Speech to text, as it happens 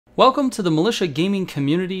Welcome to the Militia Gaming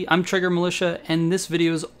Community. I'm Trigger Militia, and this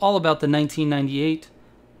video is all about the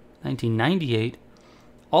 1998,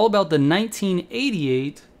 all about the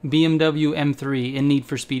 1988 BMW M3 in Need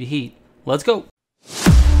for Speed Heat. Let's go.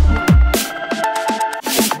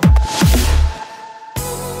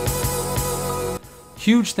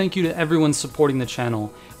 Huge thank you to everyone supporting the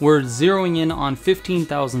channel. We're zeroing in on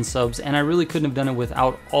 15,000 subs, and I really couldn't have done it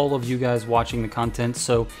without all of you guys watching the content,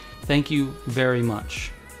 so thank you very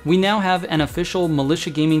much. We now have an official Militia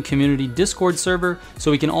Gaming Community Discord server, so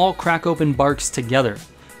we can all crack open barks together.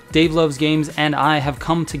 Dave Loves Games and I have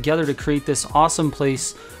come together to create this awesome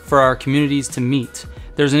place for our communities to meet.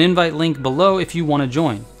 There's an invite link below if you want to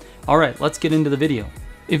join. Alright, let's get into the video.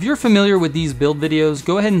 If you're familiar with these build videos,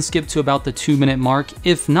 go ahead and skip to about the 2-minute mark.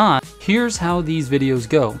 If not, here's how these videos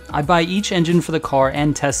go. I buy each engine for the car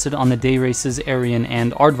and test it on the day races Arian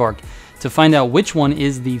and Aardvark to find out which one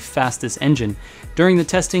is the fastest engine. During the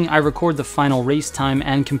testing, I record the final race time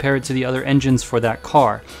and compare it to the other engines for that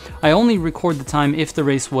car. I only record the time if the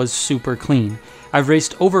race was super clean. I've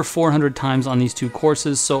raced over 400 times on these two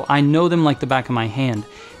courses, so I know them like the back of my hand.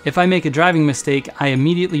 If I make a driving mistake, I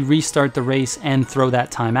immediately restart the race and throw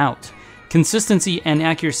that time out. Consistency and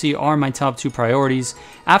accuracy are my top two priorities.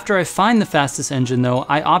 After I find the fastest engine though,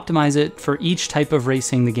 I optimize it for each type of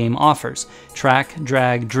racing the game offers: track,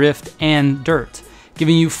 drag, drift, and dirt,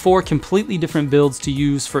 giving you 4 completely different builds to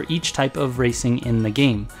use for each type of racing in the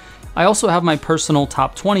game. I also have my personal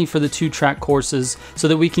top 20 for the 2 track courses so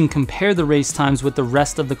that we can compare the race times with the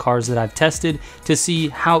rest of the cars that I've tested to see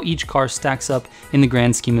how each car stacks up in the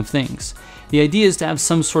grand scheme of things. The idea is to have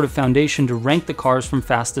some sort of foundation to rank the cars from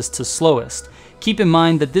fastest to slowest. Keep in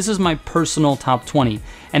mind that this is my personal top 20,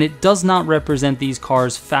 and it does not represent these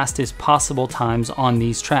cars' fastest possible times on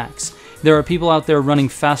these tracks. There are people out there running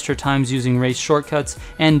faster times using race shortcuts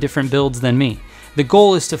and different builds than me. The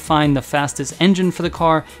goal is to find the fastest engine for the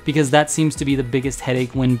car because that seems to be the biggest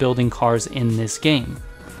headache when building cars in this game.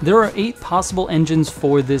 There are 8 possible engines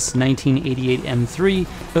for this 1988 M3,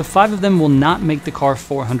 but 5 of them will not make the car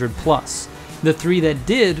 400 plus. The 3 that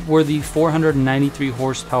did were the 493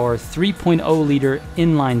 horsepower 3.0 liter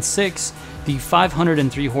inline 6, the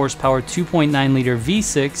 503 horsepower 2.9 liter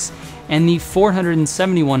V6, and the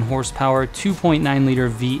 471 horsepower 2.9 liter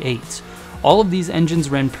V8. All of these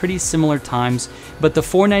engines ran pretty similar times, but the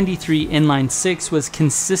 493 inline 6 was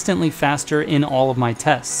consistently faster in all of my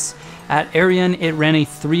tests. At Arian, it ran a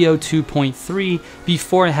 302.3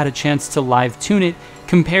 before I had a chance to live tune it,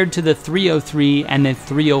 compared to the 303 and the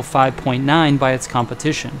 305.9 by its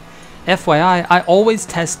competition. FYI, I always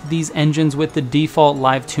test these engines with the default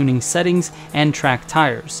live tuning settings and track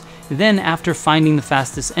tires. Then after finding the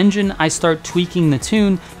fastest engine, I start tweaking the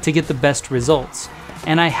tune to get the best results.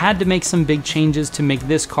 And I had to make some big changes to make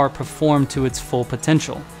this car perform to its full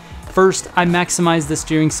potential. First, I maximized the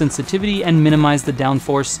steering sensitivity and minimized the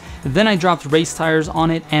downforce, then I dropped race tires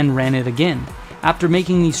on it and ran it again. After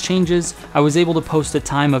making these changes, I was able to post a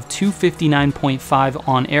time of 2:59.5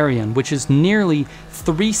 on Arian, which is nearly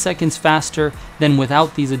 3 seconds faster than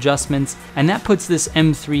without these adjustments, and that puts this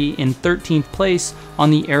M3 in 13th place on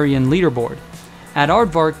the Arian leaderboard. At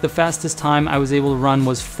Aardvark, the fastest time I was able to run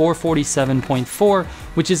was 4:47.4,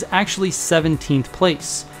 which is actually 17th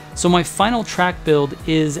place. So my final track build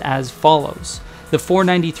is as follows: the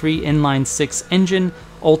 493 inline 6 engine,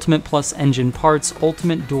 Ultimate Plus engine parts,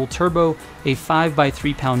 Ultimate dual turbo, a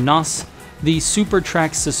 5x3 pound NOS, the Super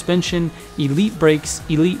Track suspension, Elite brakes,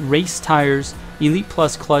 Elite race tires, Elite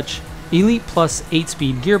Plus clutch, Elite Plus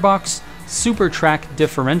 8-speed gearbox, Super Track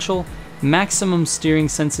differential, maximum steering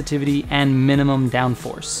sensitivity, and minimum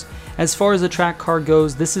downforce. As far as a track car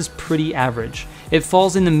goes, this is pretty average. It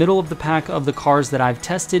falls in the middle of the pack of the cars that I've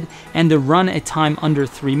tested, and to run a time under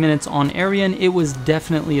 3 minutes on Arian, it was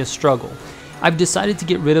definitely a struggle. I've decided to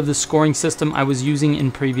get rid of the scoring system I was using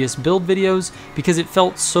in previous build videos because it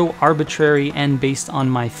felt so arbitrary and based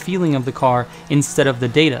on my feeling of the car instead of the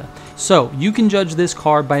data. So you can judge this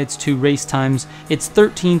car by its 2 race times. It's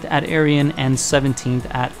 13th at Arian and 17th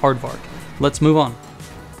at Aardvark. Let's move on.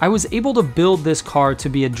 I was able to build this car to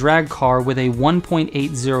be a drag car with a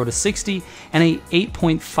 1.80 to 60 and a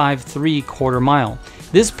 8.53 quarter mile.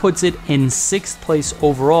 This puts it in 6th place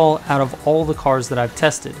overall out of all the cars that I've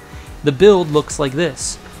tested. The build looks like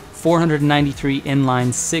this: 493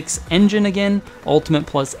 inline 6 engine again, Ultimate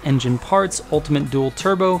Plus engine parts, Ultimate dual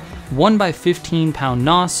turbo, 1x15 pound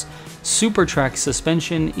NOS, Super Track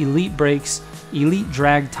suspension, Elite brakes, Elite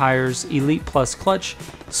drag tires, Elite Plus clutch,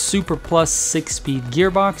 Super Plus 6-speed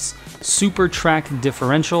gearbox, Super Track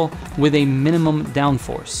differential with a minimum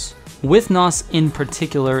downforce. With NOS in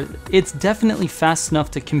particular, it's definitely fast enough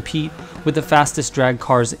to compete with the fastest drag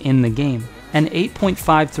cars in the game. An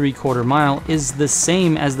 8.53 quarter mile is the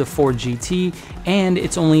same as the Ford GT, and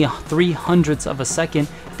it's only 0.03 of a second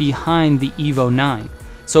behind the Evo 9.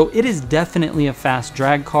 So it is definitely a fast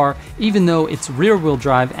drag car, even though it's rear-wheel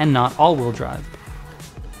drive and not all-wheel drive.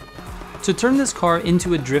 To turn this car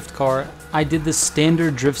into a drift car, I did the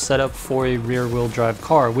standard drift setup for a rear-wheel drive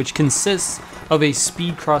car, which consists of a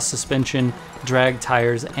speed cross suspension, drag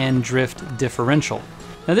tires, and drift differential.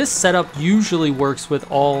 Now this setup usually works with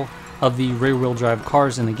all of the rear-wheel drive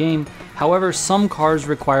cars in the game. However, some cars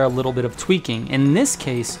require a little bit of tweaking. In this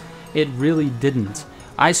case, it really didn't.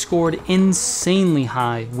 I scored insanely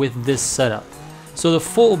high with this setup. So the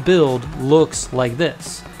full build looks like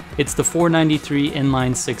this. It's the 493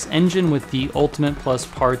 inline-6 engine with the Ultimate Plus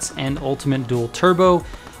parts and Ultimate Dual Turbo,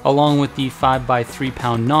 along with the 5x3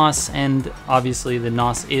 pound NOS, and obviously the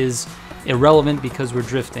NOS is irrelevant because we're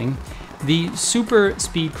drifting. The Super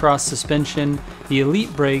Speed Cross suspension, the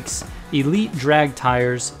Elite brakes, Elite drag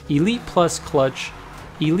tires, Elite Plus clutch,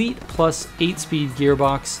 Elite Plus 8-speed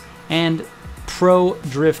gearbox, and Pro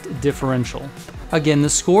Drift differential. Again, the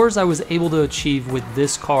scores I was able to achieve with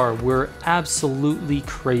this car were absolutely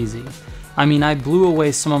crazy. I mean, I blew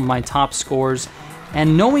away some of my top scores,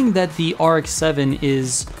 and knowing that the RX-7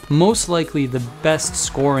 is most likely the best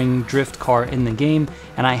scoring drift car in the game,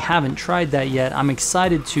 and I haven't tried that yet, I'm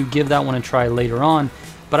excited to give that one a try later on,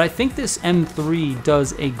 but I think this M3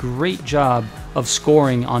 does a great job of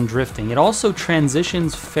scoring on drifting. It also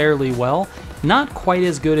transitions fairly well. Not quite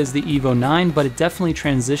as good as the Evo 9, but it definitely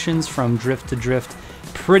transitions from drift to drift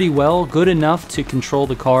pretty well, good enough to control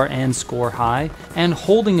the car and score high, and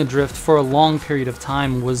holding a drift for a long period of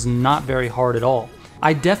time was not very hard at all.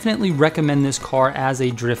 I definitely recommend this car as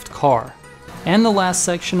a drift car. And the last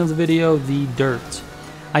section of the video, the dirt.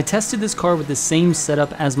 I tested this car with the same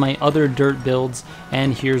setup as my other dirt builds,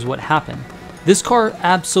 and here's what happened. This car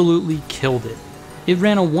absolutely killed it. It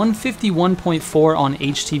ran a 151.4 on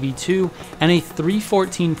HTV2 and a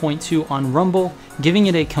 314.2 on Rumble, giving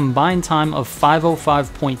it a combined time of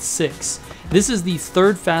 505.6. This is the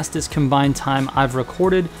third fastest combined time I've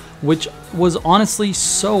recorded, which was honestly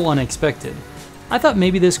so unexpected. I thought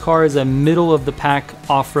maybe this car is a middle of the pack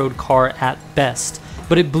off-road car at best,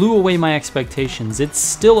 but it blew away my expectations. It's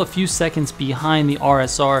still a few seconds behind the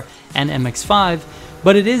RSR and MX-5,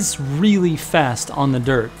 but it is really fast on the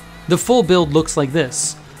dirt. The full build looks like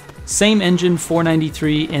this. Same engine,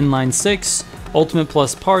 493 inline-6, Ultimate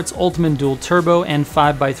Plus parts, Ultimate Dual Turbo, and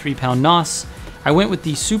 5x3 pound NOS. I went with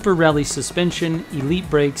the Super Rally suspension, Elite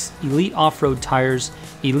brakes, Elite off-road tires,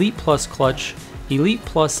 Elite Plus clutch, Elite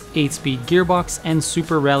Plus 8-speed gearbox, and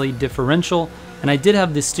Super Rally differential, and I did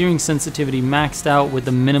have the steering sensitivity maxed out with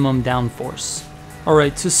the minimum downforce.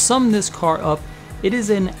 Alright, to sum this car up, it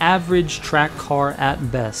is an average track car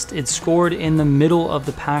at best. It scored in the middle of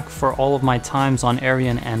the pack for all of my times on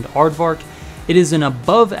Arian and Aardvark. It is an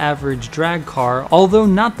above average drag car, although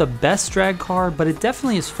not the best drag car, but it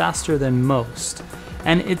definitely is faster than most.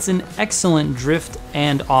 And it's an excellent drift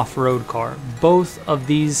and off-road car. Both of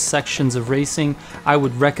these sections of racing, I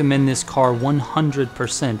would recommend this car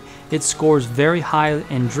 100%. It scores very high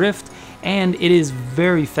in drift, and it is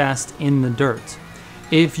very fast in the dirt.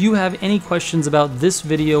 If you have any questions about this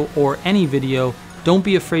video or any video, don't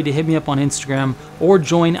be afraid to hit me up on Instagram or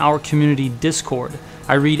join our community Discord.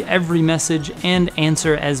 I read every message and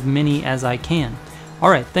answer as many as I can.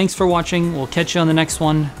 Alright, thanks for watching. We'll catch you on the next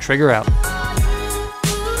one. Trigger out.